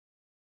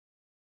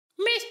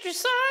Mr.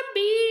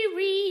 Zombie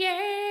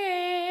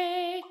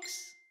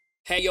Reacts.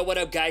 Hey, yo, what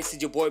up, guys?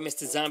 It's your boy,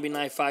 Mr. Zombie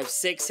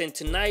 956, and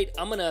tonight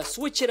I'm gonna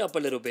switch it up a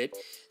little bit.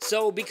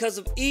 So, because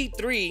of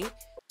E3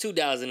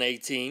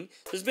 2018,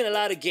 there's been a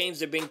lot of games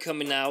that have been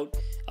coming out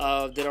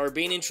that are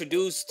being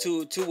introduced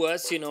to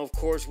us, you know, of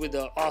course, with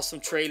the awesome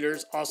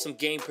trailers, awesome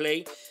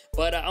gameplay.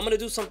 But I'm going to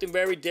do something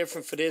very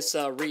different for this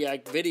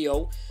react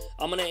video.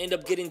 I'm going to end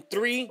up getting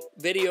 3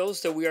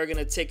 videos that we are going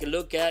to take a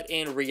look at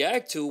and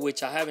react to,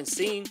 which I haven't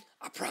seen,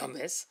 I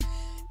promise.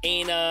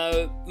 And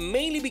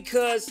mainly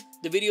because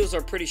the videos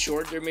are pretty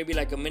short. They're maybe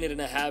like a minute and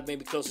a half,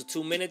 maybe close to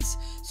 2 minutes.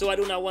 So I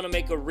do not want to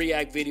make a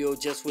react video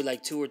just with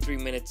like 2 or 3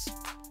 minutes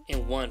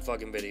in one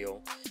fucking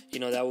video. You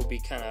know, that would be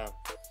kind of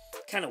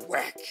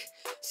whack.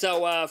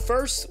 So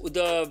first,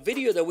 the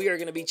video that we are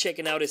going to be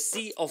checking out is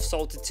Sea of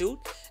Solitude.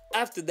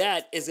 After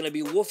that is going to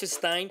be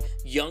Wolfenstein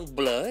Young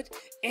Blood.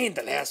 And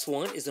the last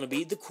one is going to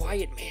be The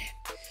Quiet Man.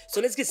 So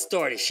let's get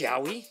started,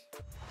 shall we?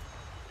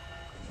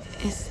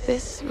 Is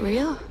this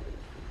real?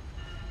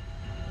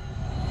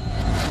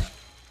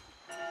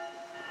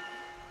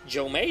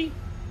 Joe May,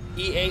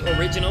 EA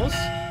Originals.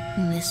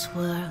 This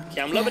world.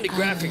 Yeah, I'm loving the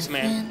graphics,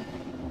 man.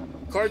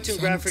 Cartoon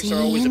graphics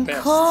are always the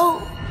best.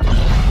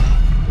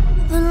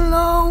 The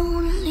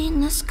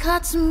loneliness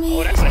cuts me.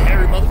 Oh, that's a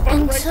hairy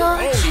motherfucker right there.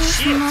 Holy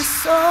shit. My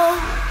soul.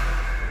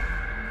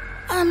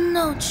 I'm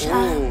no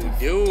child of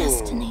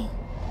destiny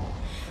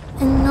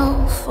and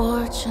no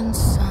fortune's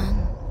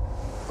son.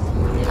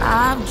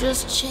 I've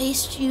just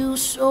chased you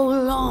so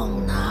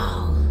long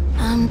now.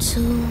 I'm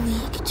too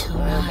weak to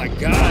run. Oh my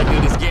god,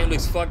 dude, this game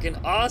looks fucking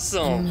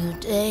awesome. A new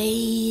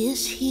day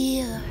is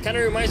here. Kind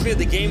of reminds me of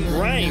the game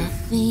Rhyme.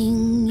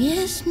 Nothing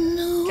is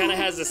new. Kind of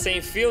has the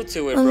same feel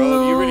to it,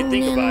 bro, if you really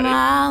think about it.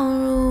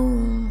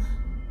 Room,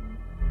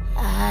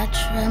 I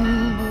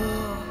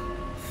tremble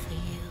for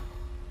you.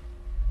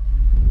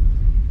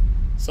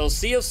 So,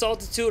 Sea of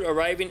Solitude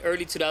arriving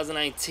early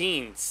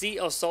 2019.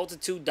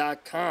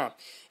 SeaOfSolitude.com.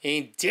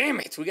 And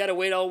damn it, we gotta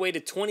wait all the way to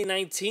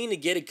 2019 to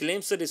get a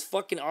glimpse of this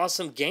fucking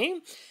awesome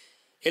game.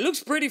 It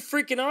looks pretty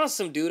freaking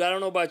awesome, dude. I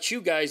don't know about you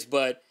guys,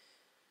 but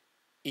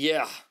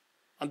yeah,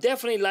 I'm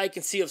definitely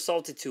liking Sea of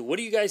Solitude. What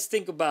do you guys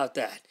think about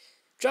that?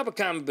 Drop a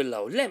comment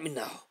below. Let me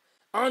know.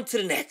 On to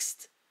the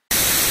next.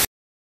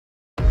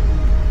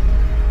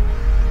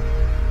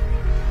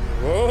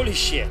 Holy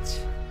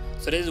shit.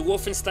 So this is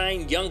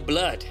Wolfenstein Young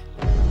Blood.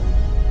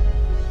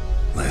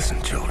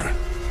 Listen, children.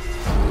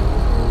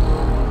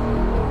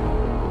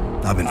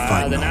 I've been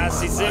fighting the all my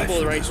Nazi life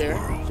symbol in right this there.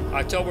 world.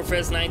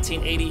 Oktoberfest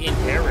 1980 in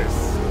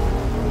Paris.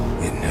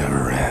 It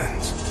never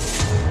ends.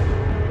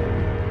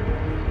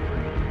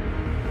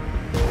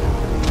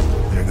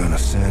 They're gonna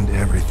send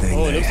everything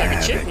Oh, it they looks like a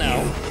have chick at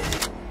now. you.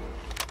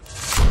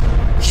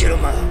 Shoot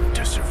 'em up.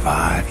 To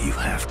survive, you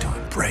have to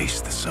embrace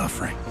the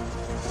suffering.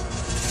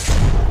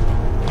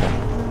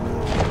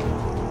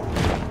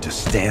 To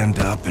stand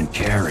up and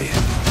carry it.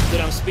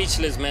 Dude, I'm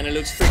speechless, man. It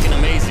looks freaking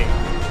amazing.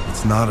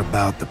 It's not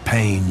about the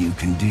pain you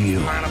can deal.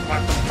 Not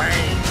about the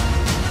pain.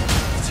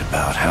 It's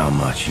about how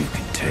much you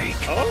can take.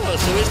 Oh,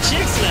 so it's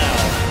chicks now.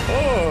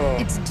 Oh.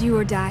 It's do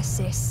or die,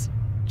 sis.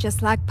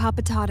 Just like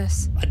Papa taught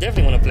us. I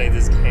definitely want to play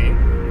this game.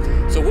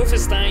 So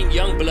Wolfenstein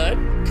Young Blood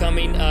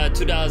coming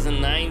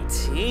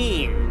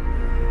 2019.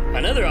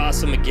 Another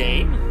awesome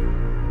game.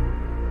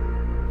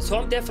 So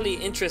I'm definitely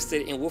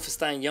interested in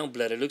Wolfenstein Young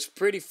Blood. It looks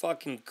pretty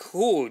fucking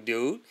cool,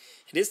 dude.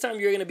 And this time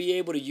you're going to be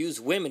able to use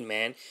women,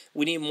 man.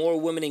 We need more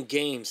women in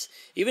games.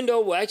 Even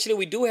though, well, actually,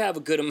 we do have a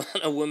good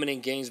amount of women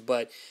in games,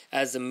 but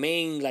as the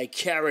main, like,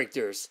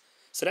 characters.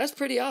 So that's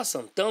pretty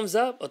awesome. Thumbs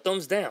up or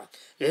thumbs down?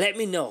 Let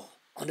me know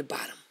on the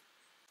bottom.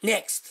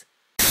 Next.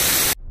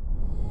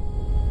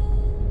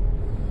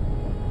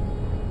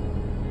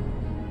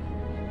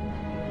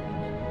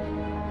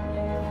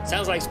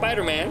 Sounds like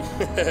Spider-Man.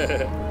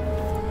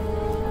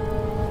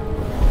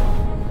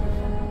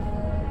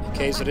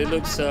 Okay, so this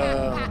looks,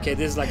 okay,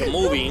 this is like a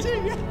movie.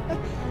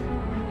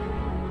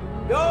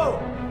 Yo!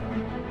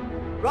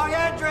 Wrong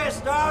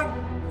address, dog!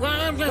 Wrong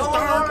address, Go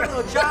dog! on,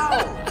 little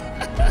child!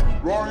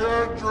 Wrong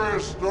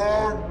address,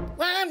 dog.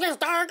 Wrong address,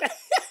 dog!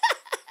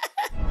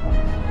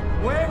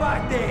 Way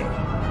back there!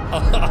 Oh,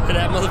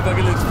 that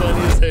motherfucker looks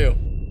funny as hell.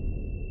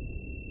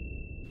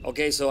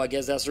 Okay, so I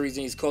guess that's the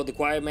reason he's called the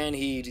Quiet Man.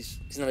 He's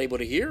not able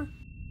to hear?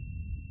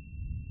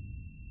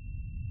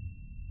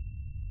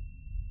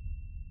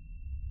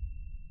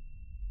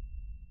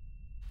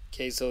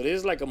 Okay, so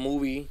there's like a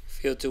movie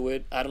feel to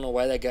it. I don't know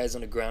why that guy's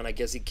on the ground. I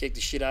guess he kicked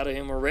the shit out of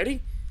him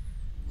already.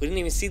 We didn't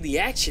even see the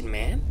action,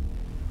 man.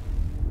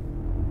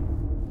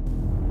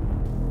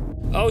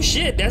 Oh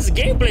shit, that's the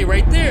gameplay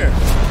right there.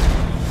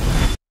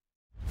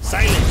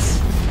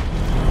 Silence.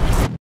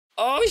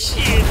 Oh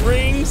shit,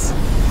 rings.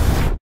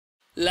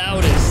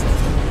 Loudest.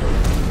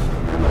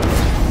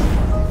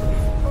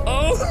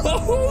 Oh,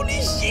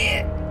 holy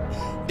shit.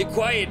 The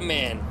Quiet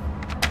Man.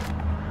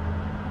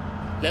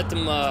 Let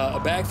them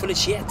a bag full of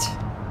shit.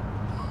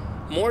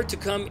 More to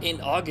come in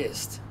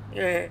August.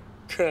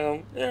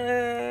 Come.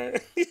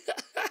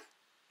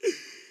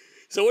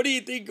 So what do you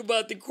think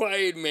about The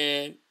Quiet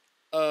Man?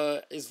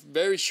 It's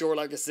very short.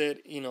 Like I said,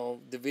 you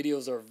know, the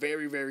videos are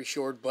very, very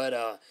short,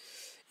 but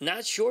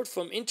not short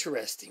from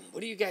interesting.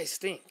 What do you guys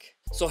think?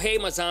 So hey,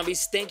 my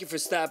zombies, thank you for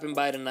stopping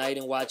by tonight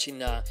and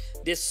watching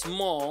this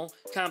small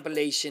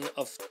compilation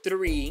of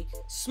 3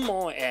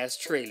 small ass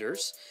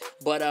trailers.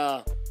 But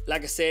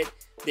like I said,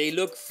 they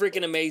look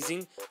freaking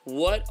amazing.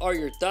 What are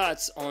your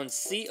thoughts on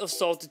Sea of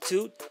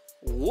Solitude,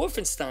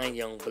 Wolfenstein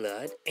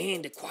Youngblood,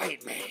 and The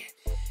Quiet Man?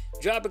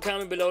 Drop a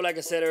comment below. Like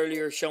I said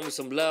earlier, show me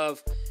some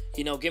love.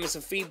 You know, give me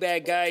some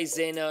feedback, guys.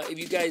 And if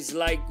you guys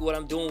like what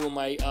I'm doing with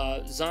my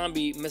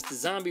Mr.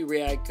 Zombie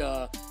React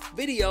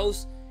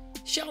videos,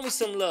 show me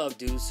some love,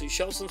 dude. So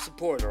show some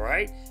support, all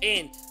right?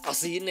 And I'll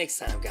see you next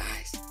time,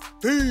 guys.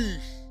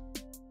 Peace.